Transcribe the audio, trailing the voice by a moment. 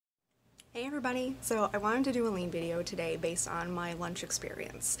Hey everybody! So I wanted to do a lean video today based on my lunch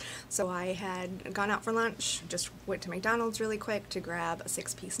experience. So I had gone out for lunch, just went to McDonald's really quick to grab a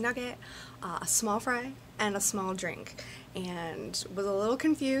 6-piece nugget, a small fry, and a small drink, and was a little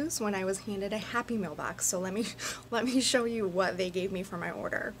confused when I was handed a Happy Meal box. So let me show you what they gave me for my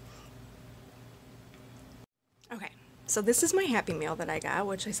order. Okay. So this is my Happy Meal that I got,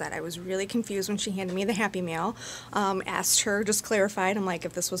 which I said I was really confused when she handed me the Happy Meal. Asked her, just clarified, I'm like,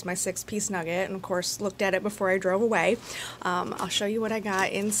 if this was my 6-piece nugget, and of course looked at it before I drove away. I'll show you what I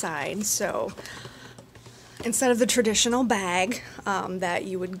got inside. So instead of the traditional bag that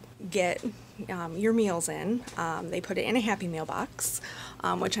you would get your meals in, they put it in a Happy Meal box,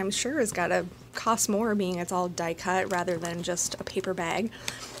 which I'm sure has got to cost more being it's all die cut rather than just a paper bag.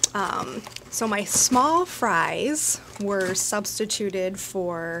 So my small fries were substituted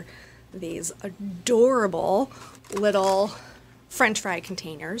for these adorable little French fry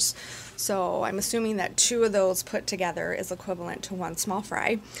containers. So I'm assuming that 2 of those put together is equivalent to 1 small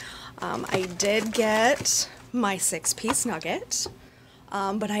fry. I did get my 6-piece nugget,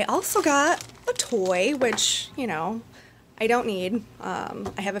 but I also got a toy, which, you know, I don't need.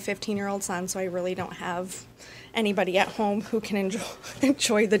 I have a 15-year-old son, so I really don't have anybody at home who can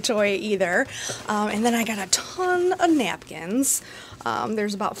enjoy the toy either. And then I got a ton of napkins.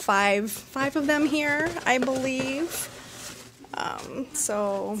 There's about five of them here, I believe.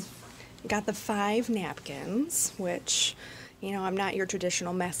 So got the 5 napkins, which, you know, I'm not your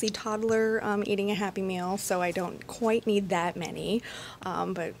traditional messy toddler eating a Happy Meal, so I don't quite need that many,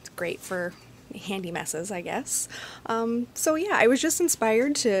 but it's great for handy messes, I guess. So yeah, I was just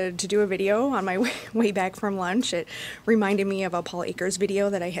inspired to do a video on my way back from lunch. It reminded me of a Paul Akers video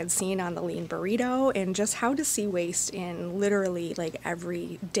that I had seen on the lean burrito and just how to see waste in literally like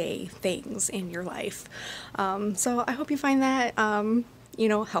everyday things in your life. So I hope you find that you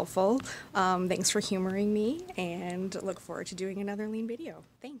know, helpful. Thanks for humoring me, and look forward to doing another lean video.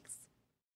 Thanks.